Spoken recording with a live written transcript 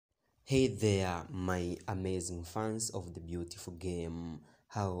Hey there, my amazing fans of the beautiful game.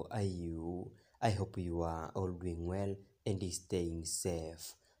 How are you? I hope you are all doing well and is staying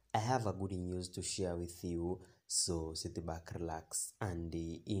safe. I have a good news to share with you, so sit back, relax, and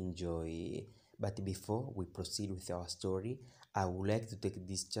enjoy. But before we proceed with our story, I would like to take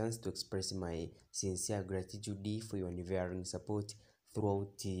this chance to express my sincere gratitude for your unwavering support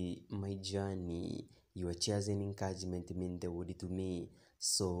throughout my journey. Your cheers and encouragement mean the world to me.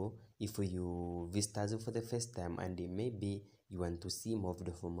 So, if you visit us for the first time and maybe you want to see more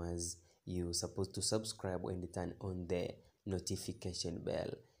video from us, you're supposed to subscribe and turn on the notification bell.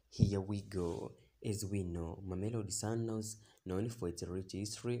 Here we go. As we know, Mamelodi Sundown, known for its rich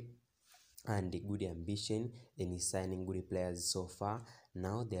history and good ambition in signing good players so far.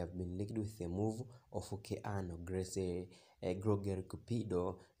 Now they have been linked with the move of Keanu, Grace Grogger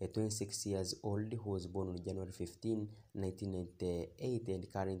Cupido, a 26 years old who was born on January 15, 1998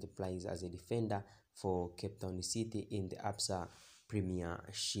 and currently plays as a defender for Cape Town City in the ABSA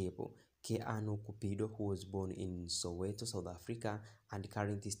Premiership. Keanu Cupido, who was born in Soweto, South Africa, and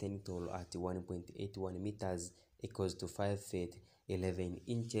currently standing tall at 1.81 meters, equals to 5 feet 11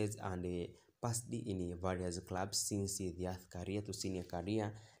 inches, and passed in various clubs since the youth career to senior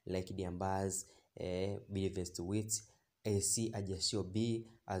career, like the Ambas, Bidvest Wits, AC Ajaccio B,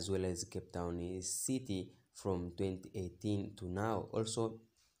 as well as Cape Town City from 2018 to now. Also,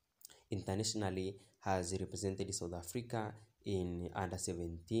 internationally has represented South Africa in under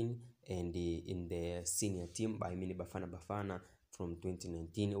 17 and in the senior team by Bafana from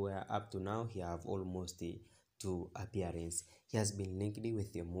 2019, where up to now he have almost two appearances. He has been linked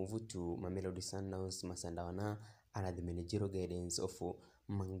with a move to Mamelodi Sundowns Masandawana under the managerial guidance of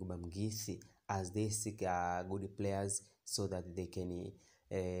Mangubamgisi as they seek good players so that they can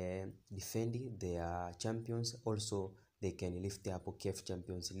defend their champions. Also, they can lift up CAF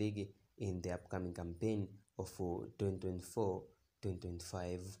Champions League in the upcoming campaign of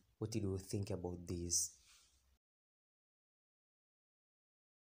 2024-2025. What do you think about this?